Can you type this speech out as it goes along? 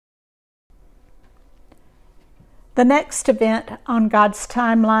The next event on God's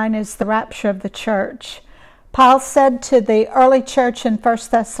timeline is the rapture of the church. Paul said to the early church in 1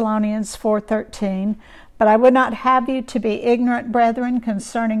 Thessalonians 4:13, "But I would not have you to be ignorant, brethren,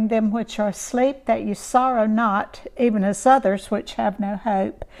 concerning them which are asleep, that you sorrow not, even as others which have no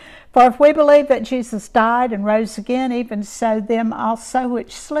hope. For if we believe that Jesus died and rose again, even so them also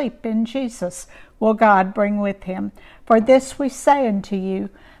which sleep in Jesus will God bring with him. For this we say unto you,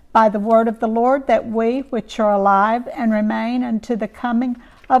 by the word of the Lord, that we which are alive and remain unto the coming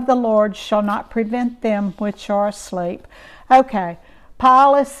of the Lord shall not prevent them which are asleep." Okay,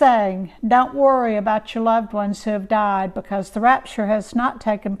 Paul is saying, don't worry about your loved ones who have died, because the rapture has not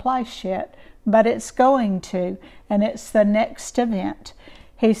taken place yet, but it's going to, and it's the next event.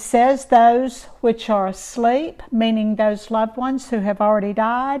 He says those which are asleep, meaning those loved ones who have already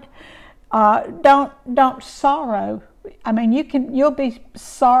died, don't sorrow. I mean, you'll be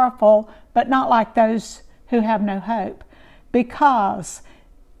sorrowful, but not like those who have no hope, because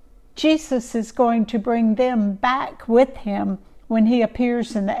Jesus is going to bring them back with him when he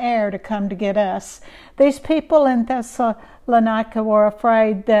appears in the air to come to get us. These people in Thessalonica were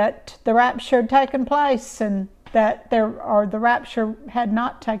afraid that the rapture had taken place and that the rapture had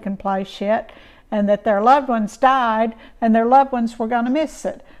not taken place yet, and that their loved ones died and their loved ones were going to miss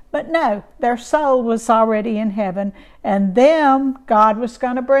it. But no, their soul was already in heaven, and them God was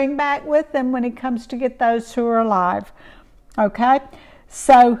going to bring back with them when he comes to get those who are alive. Okay?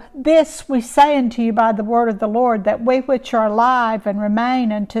 So this we say unto you by the word of the Lord, that we which are alive and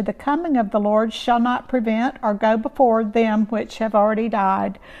remain unto the coming of the Lord shall not prevent or go before them which have already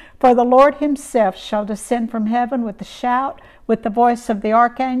died. For the Lord himself shall descend from heaven with a shout, with the voice of the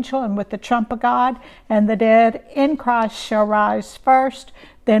archangel, and with the trump of God, and the dead in Christ shall rise first.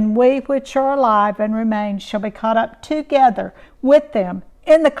 Then we which are alive and remain shall be caught up together with them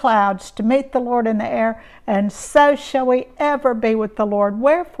in the clouds to meet the Lord in the air, and so shall we ever be with the Lord.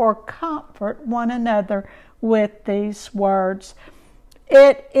 Wherefore comfort one another with these words.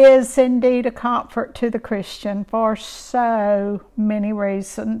 It is indeed a comfort to the Christian for so many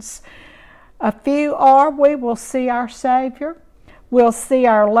reasons. A few are, we will see our Savior. We'll see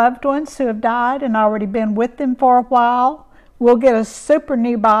our loved ones who have died and already been with them for a while. We'll get a super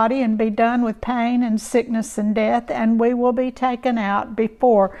new body and be done with pain and sickness and death, and we will be taken out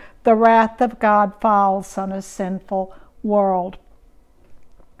before the wrath of God falls on a sinful world.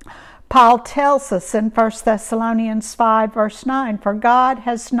 Paul tells us in 1 Thessalonians 5, verse 9, "For God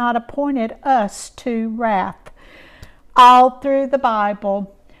has not appointed us to wrath." All through the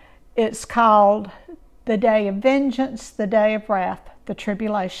Bible, it's called the day of vengeance, the day of wrath. The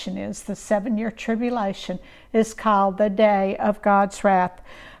tribulation is, the 7-year tribulation is called the day of God's wrath.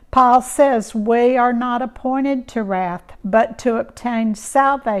 Paul says we are not appointed to wrath, but to obtain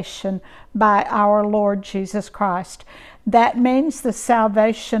salvation by our Lord Jesus Christ. That means the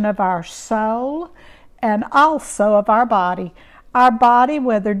salvation of our soul and also of our body. Our body,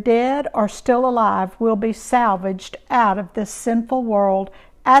 whether dead or still alive, will be salvaged out of this sinful world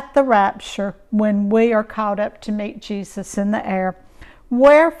at the rapture when we are caught up to meet Jesus in the air.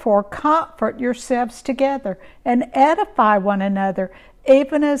 Wherefore comfort yourselves together and edify one another,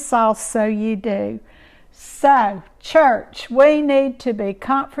 even as also ye do. So, church, we need to be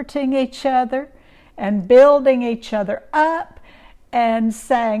comforting each other and building each other up and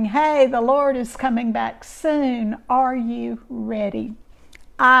saying, hey, the Lord is coming back soon. Are you ready?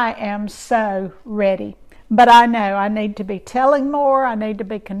 I am so ready. But I know I need to be telling more. I need to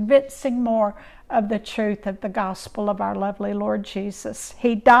be convincing more of the truth of the gospel of our lovely Lord Jesus.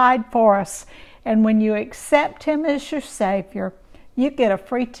 He died for us. And when you accept him as your Savior, you get a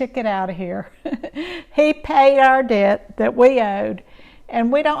free ticket out of here. He paid our debt that we owed.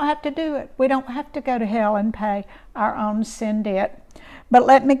 And we don't have to do it. We don't have to go to hell and pay our own sin debt. But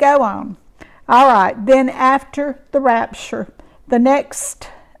let me go on. All right, then after the rapture, the next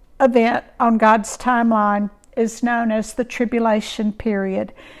event on God's timeline is known as the tribulation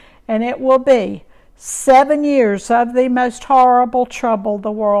period. And it will be 7 years of the most horrible trouble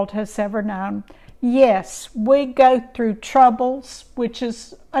the world has ever known. Yes, we go through troubles, which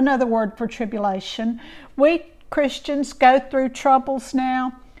is another word for tribulation. We Christians go through troubles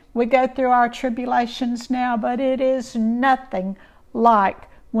now. We go through our tribulations now, but it is nothing like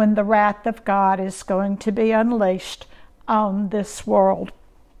when the wrath of God is going to be unleashed on this world.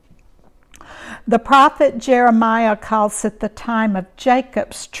 The prophet Jeremiah calls it the time of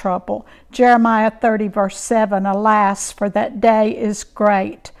Jacob's trouble. Jeremiah 30 verse 7, "Alas, for that day is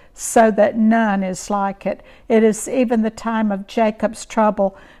great, so that none is like it. It is even the time of Jacob's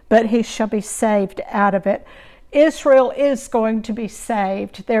trouble, but he shall be saved out of it." Israel is going to be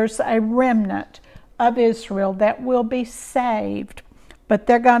saved. There's a remnant of Israel that will be saved. But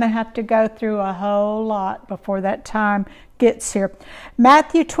they're going to have to go through a whole lot before that time gets here.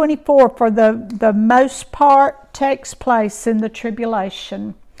 Matthew 24, for the most part, takes place in the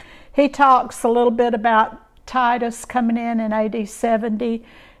tribulation. He talks a little bit about Titus coming in AD 70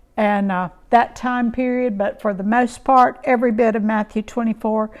 and that time period, but for the most part, every bit of Matthew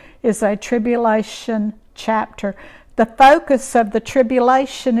 24 is a tribulation chapter. The focus of the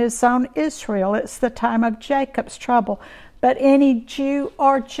tribulation is on Israel. It's the time of Jacob's trouble. But any Jew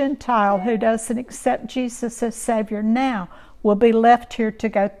or Gentile who doesn't accept Jesus as Savior now will be left here to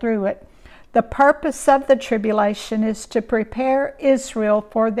go through it. The purpose of the tribulation is to prepare Israel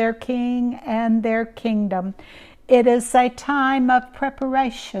for their king and their kingdom. It is a time of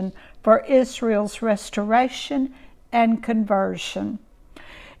preparation for Israel's restoration and conversion.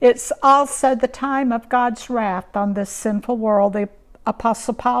 It's also the time of God's wrath on this sinful world. The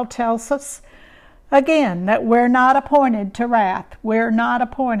Apostle Paul tells us again that we're not appointed to wrath. We're not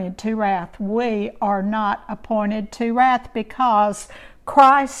appointed to wrath. We are not appointed to wrath because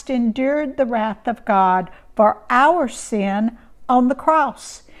Christ endured the wrath of God for our sin on the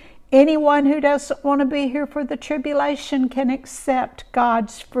cross. Anyone who doesn't want to be here for the tribulation can accept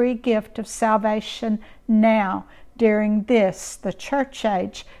God's free gift of salvation now, during this, the church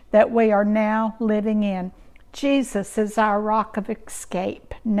age that we are now living in. Jesus is our rock of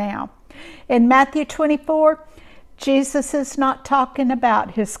escape now. In Matthew 24, Jesus is not talking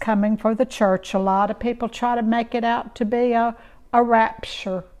about his coming for the church. A lot of people try to make it out to be a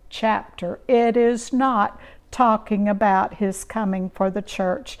rapture chapter. It is not talking about his coming for the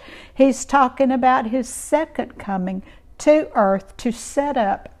church. He's talking about his second coming to earth to set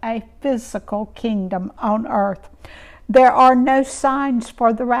up a physical kingdom on earth. There are no signs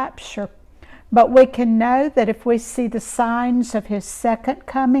for the rapture, but we can know that if we see the signs of his second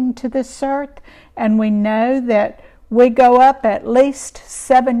coming to this earth, and we know that we go up at least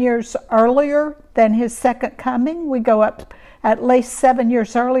 7 years earlier than his second coming, we go up at least 7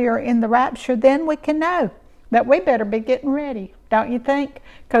 years earlier in the rapture, then we can know that we better be getting ready, don't you think?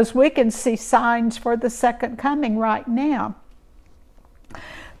 Because we can see signs for the second coming right now.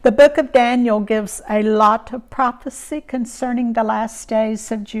 The book of Daniel gives a lot of prophecy concerning the last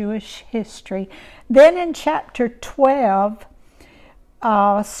days of Jewish history. Then in chapter 12,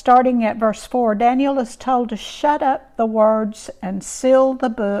 starting at verse 4, Daniel is told to shut up the words and seal the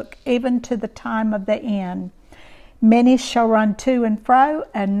book even to the time of the end. Many shall run to and fro,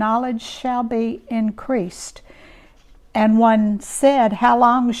 and knowledge shall be increased. And one said, how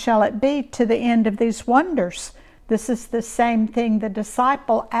long shall it be to the end of these wonders? This is the same thing the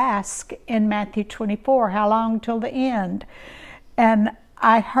disciple asked in Matthew 24, how long till the end? And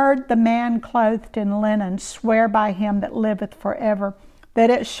I heard the man clothed in linen swear by him that liveth forever,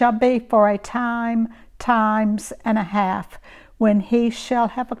 that it shall be for a time, times and a half, when he shall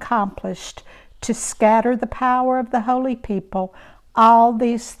have accomplished to scatter the power of the holy people, all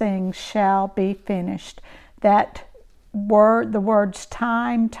these things shall be finished. That word, the words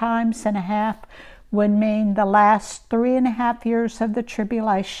time, times and a half, would mean the last 3.5 years of the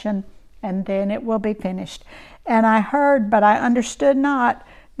tribulation, and then it will be finished. And I heard, but I understood not.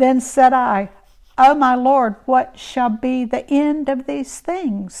 Then said I, O my Lord, what shall be the end of these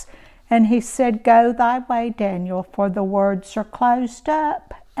things? And he said, go thy way, Daniel, for the words are closed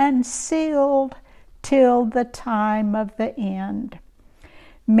up and sealed till the time of the end.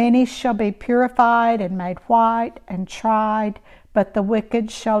 Many shall be purified and made white and tried, but the wicked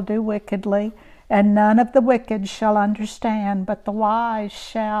shall do wickedly. And none of the wicked shall understand, but the wise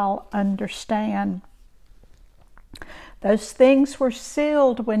shall understand. Those things were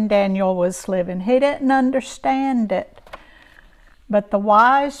sealed when Daniel was living. He didn't understand it. But the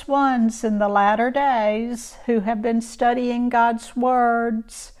wise ones in the latter days who have been studying God's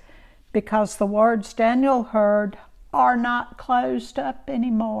words, because the words Daniel heard are not closed up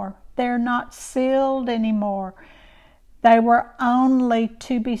anymore. They're not sealed anymore. They were only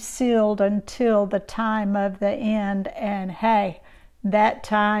to be sealed until the time of the end. And hey, that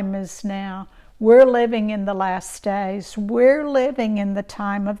time is now. We're living in the last days. We're living in the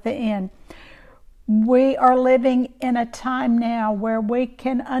time of the end. We are living in a time now where we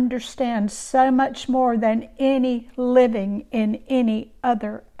can understand so much more than any living in any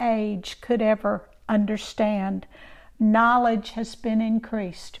other age could ever understand. Knowledge has been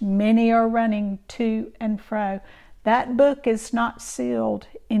increased. Many are running to and fro. That book is not sealed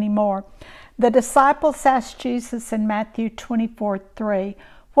anymore. The disciples asked Jesus in Matthew 24:3,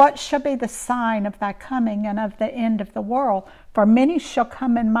 what shall be the sign of thy coming and of the end of the world? For many shall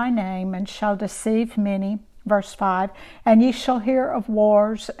come in my name, and shall deceive many. Verse 5, and ye shall hear of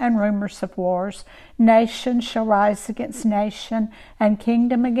wars and rumors of wars. Nation shall rise against nation, and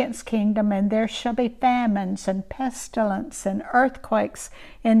kingdom against kingdom, and there shall be famines and pestilence and earthquakes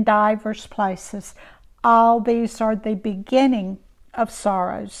in divers places. All these are the beginning of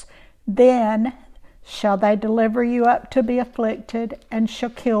sorrows. Then shall they deliver you up to be afflicted, and shall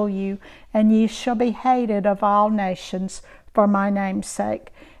kill you, and ye shall be hated of all nations for my name's sake.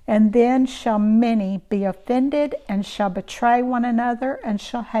 And then shall many be offended, and shall betray one another, and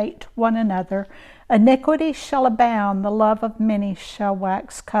shall hate one another. Iniquity shall abound, the love of many shall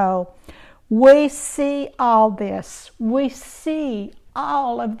wax cold. We see all this. We see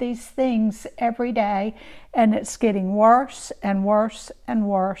all of these things every day, and it's getting worse and worse and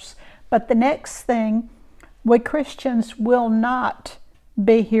worse. But the next thing, we Christians will not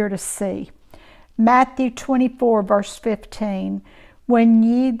be here to see. Matthew 24, verse 15. When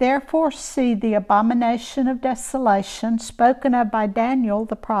ye therefore see the abomination of desolation spoken of by Daniel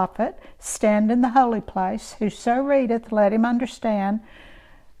the prophet stand in the holy place, whoso readeth, let him understand.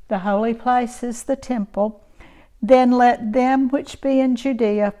 The holy place is the temple. Then let them which be in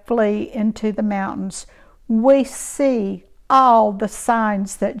Judea flee into the mountains. We see all the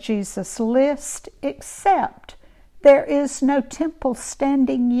signs that Jesus lists, except there is no temple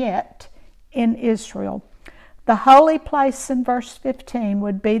standing yet in Israel. The holy place in verse 15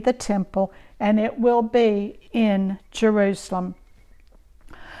 would be the temple, and it will be in Jerusalem.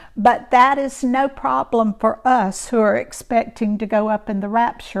 But that is no problem for us who are expecting to go up in the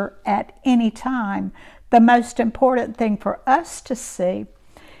rapture at any time. The most important thing for us to see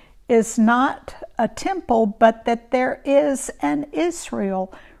is not a temple, but that there is an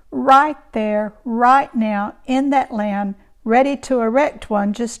Israel right there, right now, in that land, ready to erect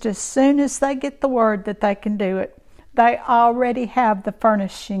one just as soon as they get the word that they can do it. They already have the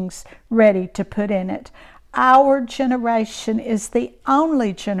furnishings ready to put in it. Our generation is the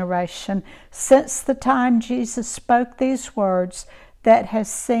only generation since the time Jesus spoke these words that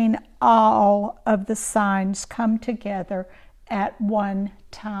has seen all of the signs come together at one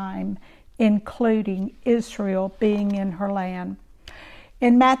time, including Israel being in her land.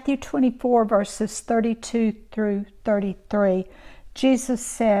 In Matthew 24, verses 32 through 33, Jesus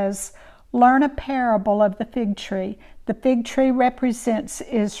says, learn a parable of the fig tree. The fig tree represents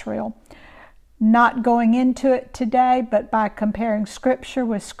Israel. Not going into it today, but by comparing Scripture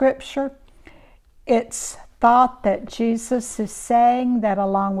with Scripture, it's thought that Jesus is saying that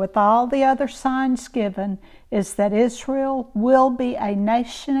along with all the other signs given, is that Israel will be a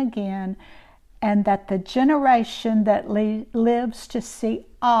nation again, and that the generation that lives to see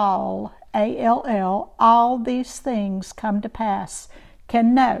all, A-L-L, all these things come to pass,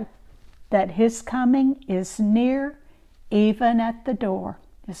 can know that his coming is near, even at the door,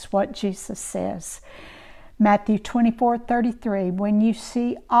 is what Jesus says. Matthew 24:33, when you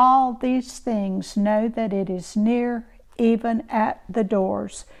see all these things, know that it is near, even at the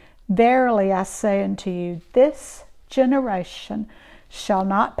doors. Verily I say unto you, this generation shall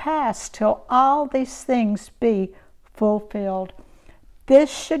not pass till all these things be fulfilled. This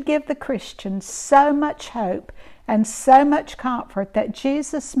should give the Christian so much hope and so much comfort that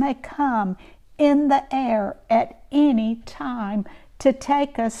Jesus may come in the air at any time to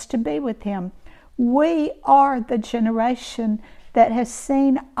take us to be with him. We are the generation that has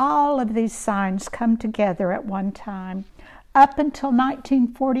seen all of these signs come together at one time. Up until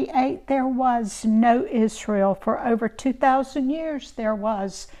 1948, there was no Israel. For over 2,000 years, there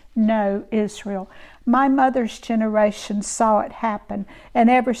was no Israel. My mother's generation saw it happen, and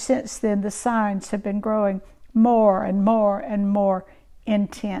ever since then, the signs have been growing more and more and more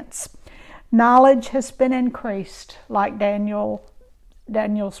intense. Knowledge has been increased, like Daniel's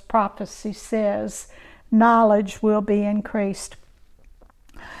prophecy says. Knowledge will be increased.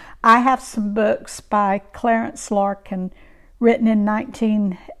 I have some books by Clarence Larkin, written in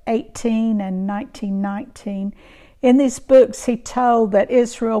 1918 and 1919. In these books, he told that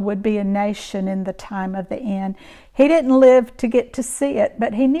Israel would be a nation in the time of the end. He didn't live to get to see it,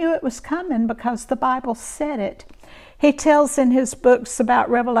 but he knew it was coming because the Bible said it. He tells in his books about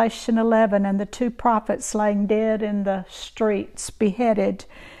Revelation 11 and the two prophets laying dead in the streets, beheaded.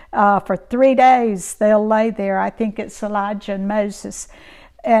 For 3 days they'll lay there. I think it's Elijah and Moses.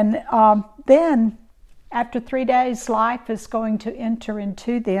 And then after 3 days, life is going to enter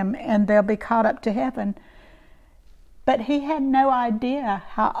into them and they'll be caught up to heaven. But he had no idea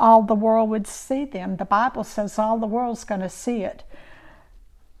how all the world would see them. The Bible says all the world's going to see it.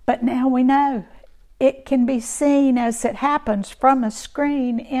 But now we know. It can be seen as it happens from a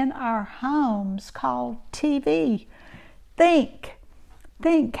screen in our homes called TV. Think,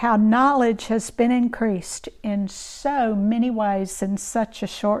 Think how knowledge has been increased in so many ways in such a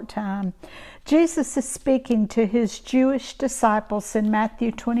short time. Jesus is speaking to his Jewish disciples in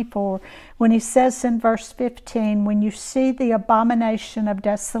Matthew 24 when he says in verse 15, "When you see the abomination of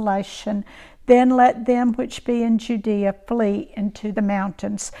desolation, then let them which be in Judea flee into the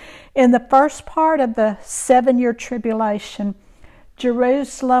mountains." In the first part of the 7-year tribulation,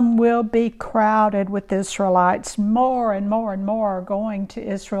 Jerusalem will be crowded with Israelites. More and more and more are going to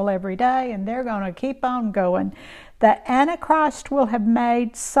Israel every day, and they're going to keep on going. The Antichrist will have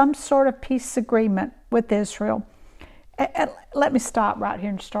made some sort of peace agreement with Israel. Let me stop right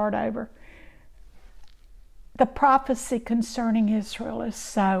here and start over. The prophecy concerning Israel is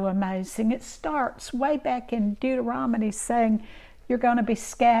so amazing. It starts way back in Deuteronomy saying, you're going to be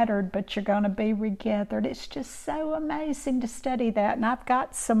scattered, but you're going to be regathered. It's just so amazing to study that. And I've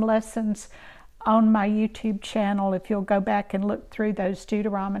got some lessons on my YouTube channel. If you'll go back and look through those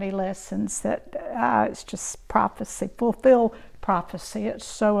Deuteronomy lessons, that it's just prophecy, fulfill prophecy. It's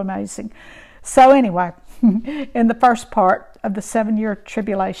so amazing. So anyway, in the first part of the 7-year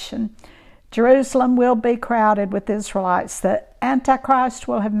tribulation, Jerusalem will be crowded with Israelites. The Antichrist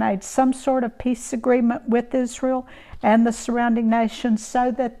will have made some sort of peace agreement with Israel and the surrounding nations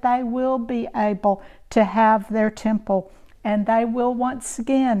so that they will be able to have their temple, and they will once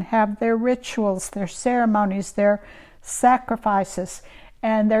again have their rituals, their ceremonies, their sacrifices.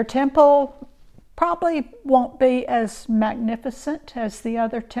 And their temple probably won't be as magnificent as the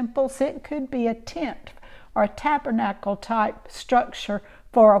other temples. It could be a tent or a tabernacle type structure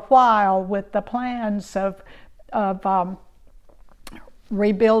for a while, with the plans of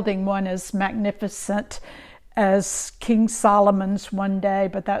rebuilding one as magnificent as King Solomon's one day,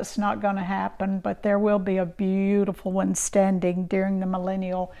 but that's not going to happen. But there will be a beautiful one standing during the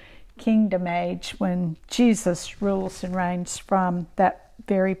millennial kingdom age when Jesus rules and reigns from that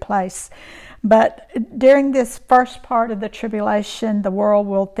very place. But during this first part of the tribulation, the world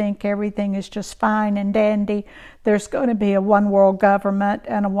will think everything is just fine and dandy. There's going to be a one world government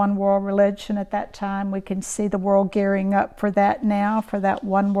and a one world religion at that time. We can see the world gearing up for that now, for that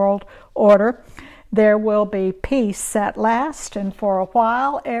one world order. There will be peace at last, and for a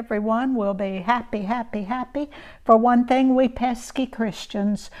while everyone will be happy, happy, happy. For one thing, we pesky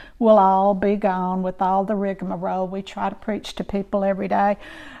Christians will all be gone with all the rigmarole we try to preach to people every day.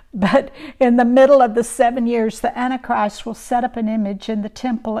 But in the middle of the 7 years, the Antichrist will set up an image in the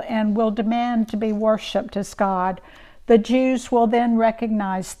temple and will demand to be worshipped as God. The Jews will then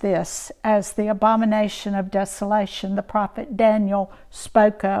recognize this as the abomination of desolation the prophet Daniel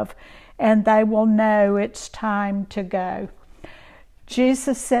spoke of, and they will know it's time to go.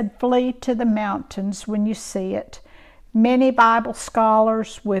 Jesus said, "Flee to the mountains when you see it." Many Bible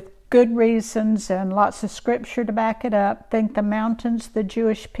scholars, with good reasons and lots of scripture to back it up, think the mountains the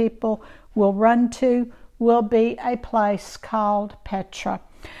Jewish people will run to will be a place called Petra.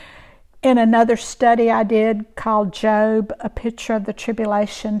 In another study I did called Job, a picture of the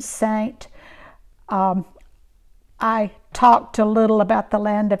tribulation saint, I talked a little about the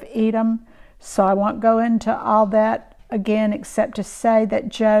land of Edom, so I won't go into all that again except to say that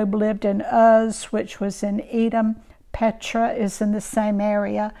Job lived in Uz, which was in Edom. Petra is in the same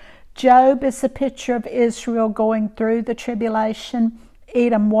area. Job is a picture of Israel going through the tribulation.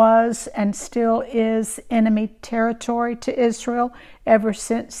 Edom was and still is enemy territory to Israel ever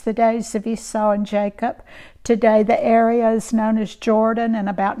since the days of Esau and Jacob. Today the area is known as Jordan, and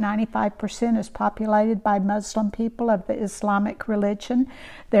about 95% is populated by Muslim people of the Islamic religion.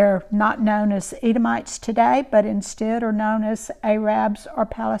 They're not known as Edomites today, but instead are known as Arabs or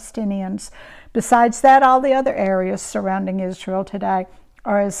Palestinians. Besides that, all the other areas surrounding Israel today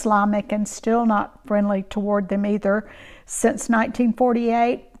are Islamic and still not friendly toward them either. Since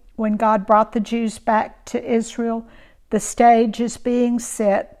 1948, when God brought the Jews back to Israel, the stage is being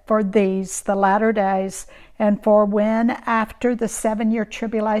set for these, the latter days, and for when, after the 7-year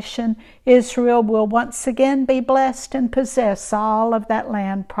tribulation, Israel will once again be blessed and possess all of that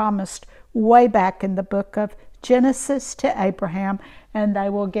land promised way back in the book of Genesis to Abraham, and they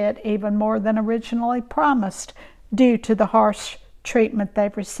will get even more than originally promised due to the harsh treatment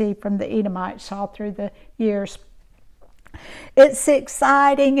they've received from the Edomites all through the years. It's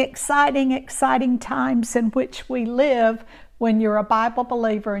exciting, exciting, exciting times in which we live when you're a Bible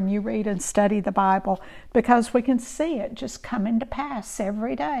believer and you read and study the Bible, because we can see it just coming to pass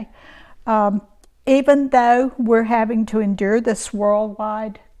every day. Even though we're having to endure this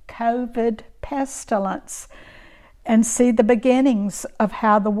worldwide COVID pestilence and see the beginnings of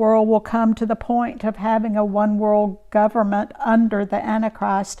how the world will come to the point of having a one world government under the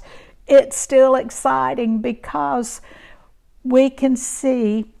Antichrist, it's still exciting because we can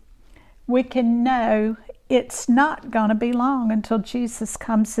see, we can know it's not going to be long until Jesus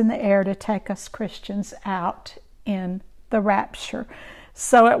comes in the air to take us Christians out in the rapture.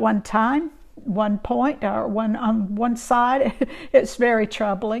 So at one time, one point, or on one side, it's very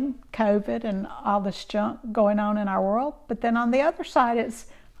troubling, COVID and all this junk going on in our world. But then on the other side, it's,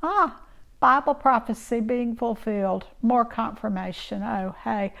 Bible prophecy being fulfilled, more confirmation. Oh,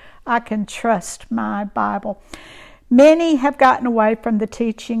 hey, I can trust my Bible. Many have gotten away from the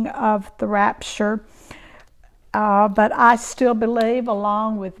teaching of the rapture, but I still believe,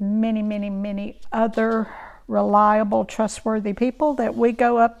 along with many, many, many other reliable, trustworthy people, that we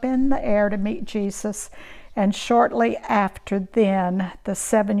go up in the air to meet Jesus, and shortly after then, the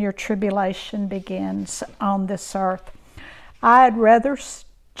 7-year tribulation begins on this earth. I'd rather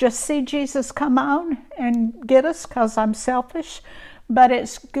just see Jesus come on and get us, because I'm selfish, but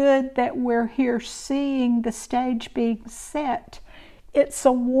it's good that we're here seeing the stage being set. It's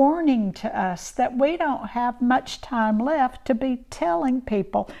a warning to us that we don't have much time left to be telling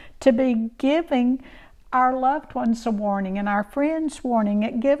people, to be giving our loved ones a warning and our friends warning.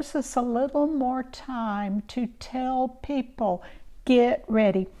 It gives us a little more time to tell people, get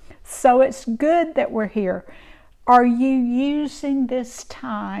ready. So it's good that we're here. Are you using this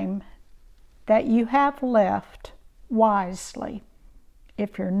time that you have left wisely?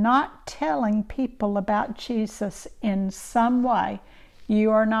 If you're not telling people about Jesus in some way,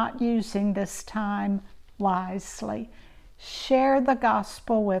 you are not using this time wisely. Share the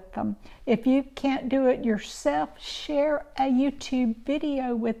gospel with them. If you can't do it yourself, share a YouTube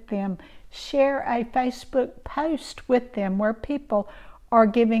video with them. Share a Facebook post with them where people are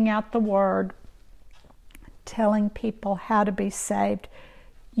giving out the word, telling people how to be saved.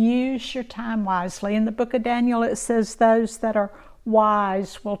 Use your time wisely. In the book of Daniel, it says those that are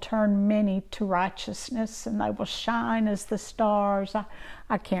wise will turn many to righteousness, and they will shine as the stars.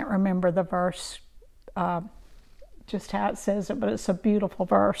 I can't remember the verse, just how it says it, but it's a beautiful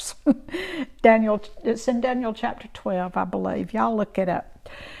verse. It's in Daniel chapter 12, I believe. Y'all look it up.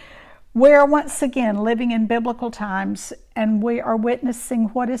 We are once again living in biblical times, and we are witnessing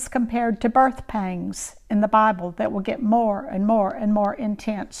what is compared to birth pangs in the Bible that will get more and more and more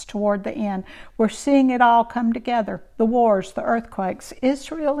intense toward the end. We're seeing it all come together. The wars, the earthquakes,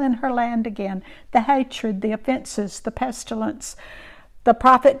 Israel in her land again, the hatred, the offenses, the pestilence. The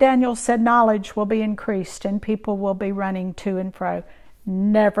prophet Daniel said knowledge will be increased and people will be running to and fro.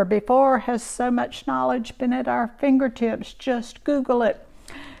 Never before has so much knowledge been at our fingertips. Just Google it.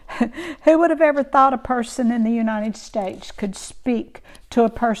 Who would have ever thought a person in the United States could speak to a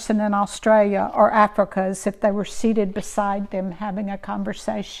person in Australia or Africa as if they were seated beside them having a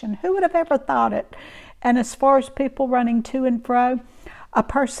conversation? Who would have ever thought it? And as far as people running to and fro, a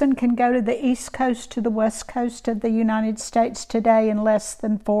person can go to the East Coast to the West Coast of the United States today in less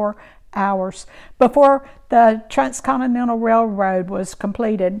than 4 hours. Before the Transcontinental Railroad was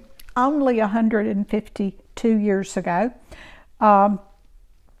completed, only 152 years ago,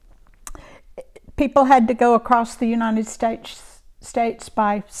 people had to go across the United States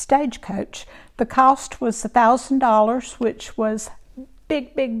by stagecoach. The cost was $1,000, which was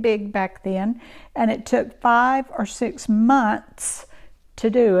big, big, big back then, and it took 5 or 6 months to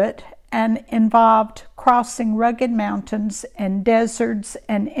do it, and involved crossing rugged mountains and deserts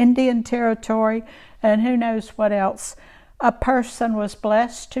and Indian territory and who knows what else. A person was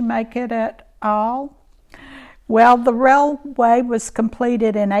blessed to make it at all. Well, the railway was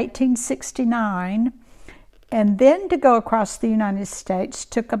completed in 1869, and then to go across the United States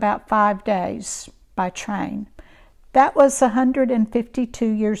took about 5 days by train. That was 152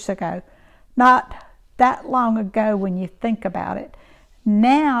 years ago. Not that long ago when you think about it.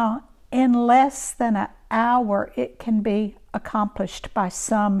 Now, in less than an hour, it can be accomplished by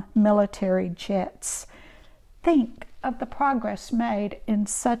some military jets. Think of the progress made in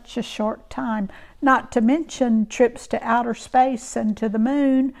such a short time, not to mention trips to outer space and to the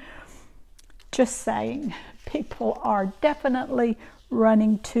moon. Just saying, people are definitely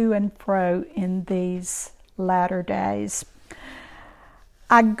running to and fro in these latter days.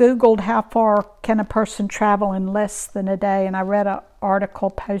 I Googled how far can a person travel in less than a day, and I read an article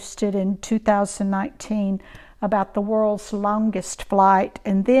posted in 2019 about the world's longest flight,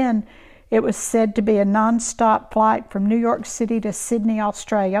 and then it was said to be a non-stop flight from New York City to Sydney,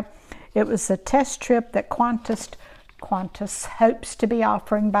 Australia. It was a test trip that Qantas hopes to be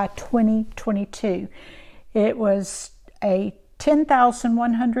offering by 2022. It was a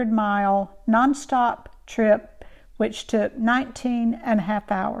 10,100-mile non-stop trip which took 19 and a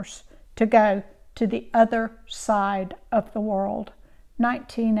half hours to go to the other side of the world.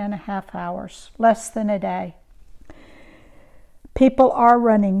 19 and a half hours, less than a day. People are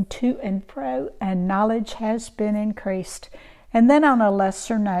running to and fro, and knowledge has been increased. And then on a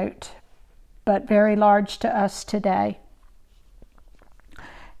lesser note, but very large to us today,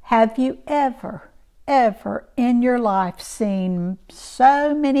 have you ever in your life seen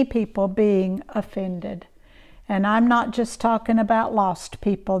so many people being offended? And I'm not just talking about lost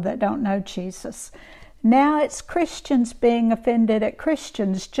people that don't know Jesus. Now it's Christians being offended at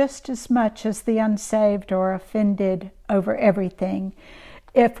Christians just as much as the unsaved are offended over everything.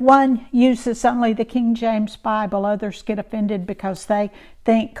 If one uses only the King James Bible, others get offended because they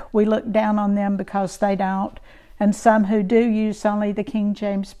think we look down on them because they don't. And some who do use only the King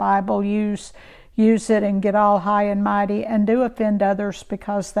James Bible use it and get all high and mighty and do offend others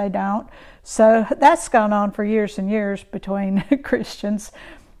because they don't. So that's gone on for years and years between Christians.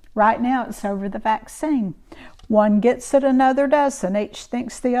 Right now it's over the vaccine. One gets it, another doesn't. Each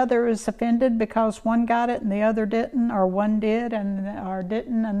thinks the other is offended because one got it and the other didn't, or one did or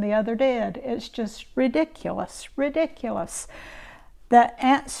didn't and the other did. It's just ridiculous, ridiculous. The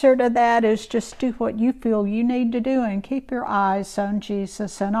answer to that is just do what you feel you need to do and keep your eyes on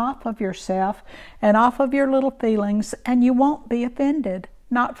Jesus and off of yourself and off of your little feelings, and you won't be offended.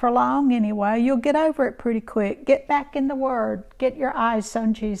 Not for long anyway. You'll get over it pretty quick. Get back in the Word. Get your eyes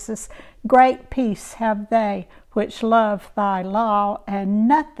on Jesus. Great peace have they which love thy law, and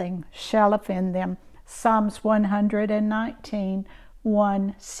nothing shall offend them. Psalms 119,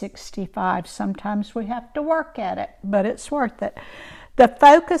 165. Sometimes we have to work at it, but it's worth it. The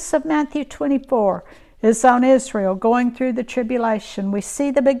focus of Matthew 24 is on Israel going through the tribulation. We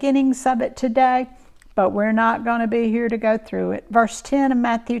see the beginnings of it today, but we're not going to be here to go through it. Verse 10 of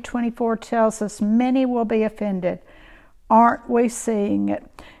Matthew 24 tells us many will be offended. Aren't we seeing it?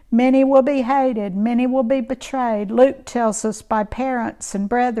 Many will be hated. Many will be betrayed. Luke tells us by parents and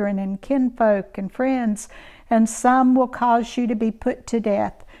brethren and kinfolk and friends, and some will cause you to be put to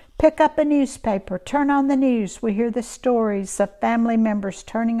death. Pick up a newspaper. Turn on the news. We hear the stories of family members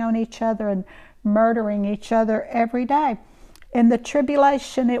turning on each other and murdering each other every day. In the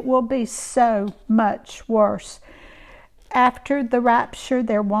tribulation, it will be so much worse. After the rapture,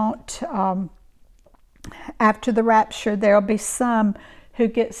 there'll be some who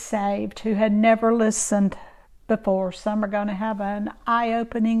get saved who had never listened before. Some are going to have an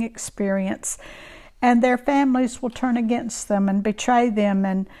eye-opening experience, and their families will turn against them and betray them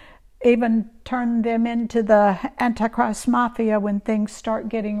and even turn them into the Antichrist Mafia. When things start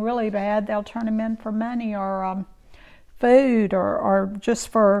getting really bad, they'll turn them in for money or food or just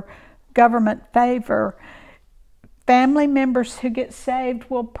for government favor. Family members who get saved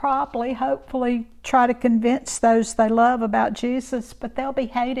will probably, hopefully, try to convince those they love about Jesus, but they'll be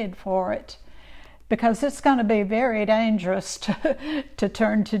hated for it because it's going to be very dangerous to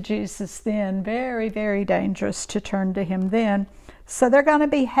turn to Jesus then. Very, very dangerous to turn to Him then. So they're going to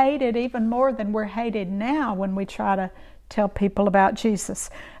be hated even more than we're hated now when we try to tell people about Jesus,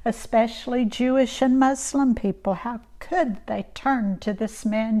 especially Jewish and Muslim people. How could they turn to this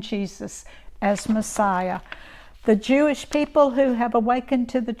man Jesus as Messiah? The Jewish people who have awakened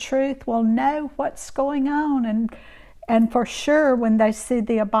to the truth will know what's going on, and for sure when they see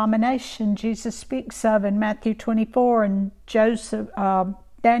the abomination Jesus speaks of in Matthew 24 and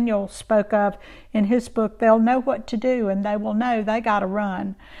Daniel spoke of in his book, they'll know what to do, and they will know they got to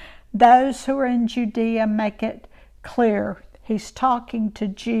run. Those who are in Judea make it clear he's talking to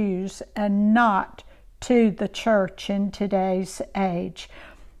Jews and not to the church in today's age.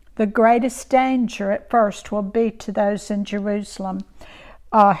 The greatest danger at first will be to those in Jerusalem.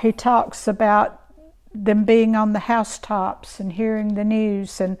 He talks about them being on the housetops and hearing the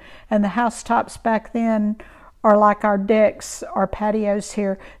news, and the housetops back then are like our decks, our patios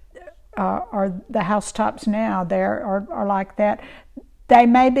here, are the housetops now. They are like that. They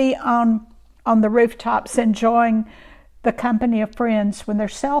may be on the rooftops enjoying the company of friends when their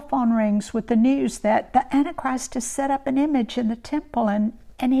cell phone rings with the news that the Antichrist has set up an image in the temple and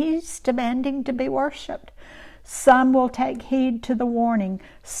he's demanding to be worshipped. Some will take heed to the warning.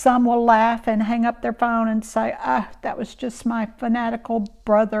 Some will laugh and hang up their phone and say, that was just my fanatical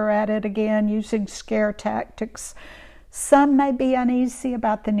brother at it again, using scare tactics. Some may be uneasy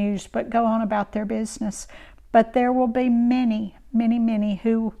about the news, but go on about their business. But there will be many, many, many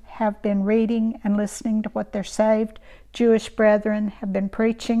who have been reading and listening to what their saved Jewish brethren have been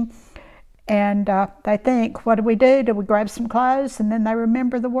preaching. And they think, what do we do? Do we grab some clothes? And then they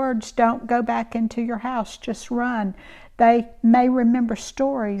remember the words, don't go back into your house, just run. They may remember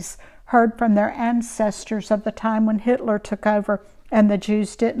stories heard from their ancestors of the time when Hitler took over and the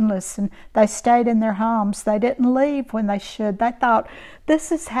Jews didn't listen. They stayed in their homes. They didn't leave when they should. They thought,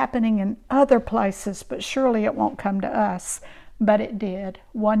 this is happening in other places, but surely it won't come to us. but it did.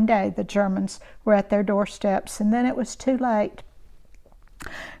 One day the Germans were at their doorsteps, and then it was too late.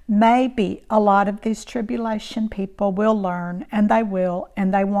 Maybe a lot of these tribulation people will learn, and they will,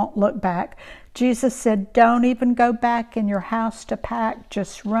 and they won't look back. Jesus said, don't even go back in your house to pack.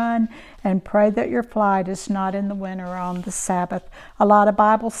 Just run and pray that your flight is not in the winter on the Sabbath. A lot of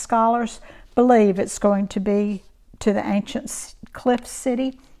Bible scholars believe it's going to be to the ancient cliff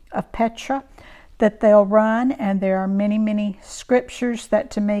city of Petra that they'll run, and there are many, many scriptures that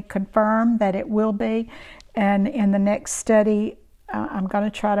to me confirm that it will be. And in the next study, I'm going to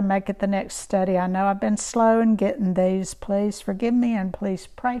try to make it the next study. I know I've been slow in getting these. Please forgive me, and please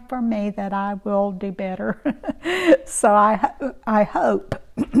pray for me that I will do better. So I hope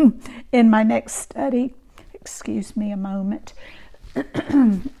in my next study, excuse me a moment,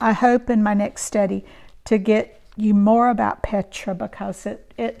 I hope in my next study to get you more about Petra, because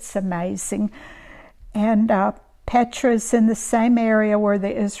it's amazing. And Petra is in the same area where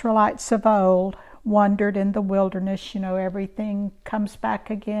the Israelites of old wandered in the wilderness. You know, everything comes back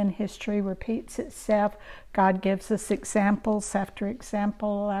again. History repeats itself. God gives us examples after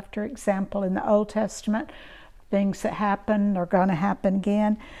example after example in the Old Testament. Things that happen are going to happen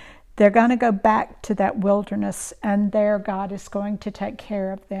again. They're going to go back to that wilderness, and there God is going to take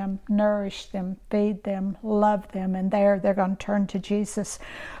care of them, nourish them, feed them, love them, and there they're going to turn to Jesus.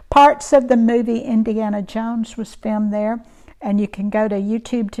 Parts of the movie Indiana Jones was filmed there. And you can go to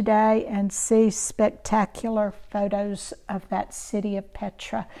YouTube today and see spectacular photos of that city of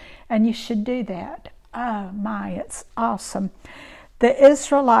Petra. And you should do that. Oh my, it's awesome. The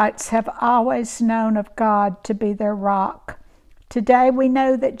Israelites have always known of God to be their rock. Today we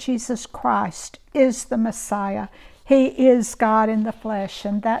know that Jesus Christ is the Messiah. He is God in the flesh.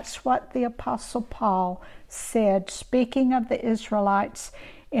 And that's what the Apostle Paul said, speaking of the Israelites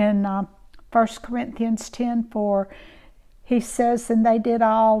in 1 Corinthians 10:4. He says, and they did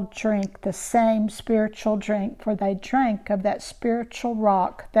all drink the same spiritual drink, for they drank of that spiritual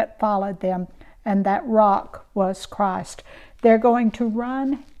rock that followed them, and that rock was Christ. They're going to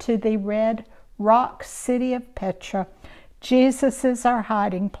run to the red rock city of Petra. Jesus is our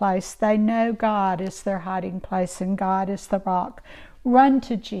hiding place. They know God is their hiding place, and God is the rock. Run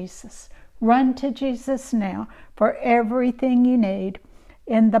to Jesus. Run to Jesus now for everything you need.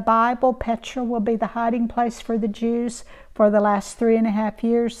 In the Bible, Petra will be the hiding place for the Jews for the last 3.5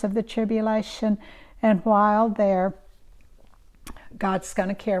 years of the tribulation. And while there, God's going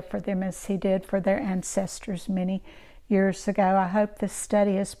to care for them as He did for their ancestors many years ago. I hope this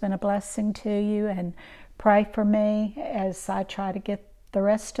study has been a blessing to you, and pray for me as I try to get the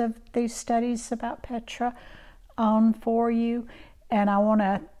rest of these studies about Petra on for you. And I want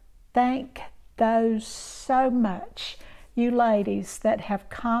to thank those so much, you ladies, that have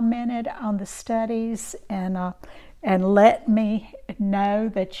commented on the studies and let me know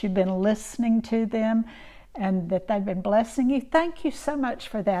that you've been listening to them and that they've been blessing you. Thank you so much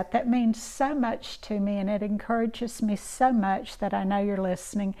for that. That means so much to me, and it encourages me so much that I know you're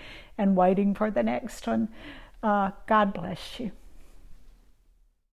listening and waiting for the next one. God bless you.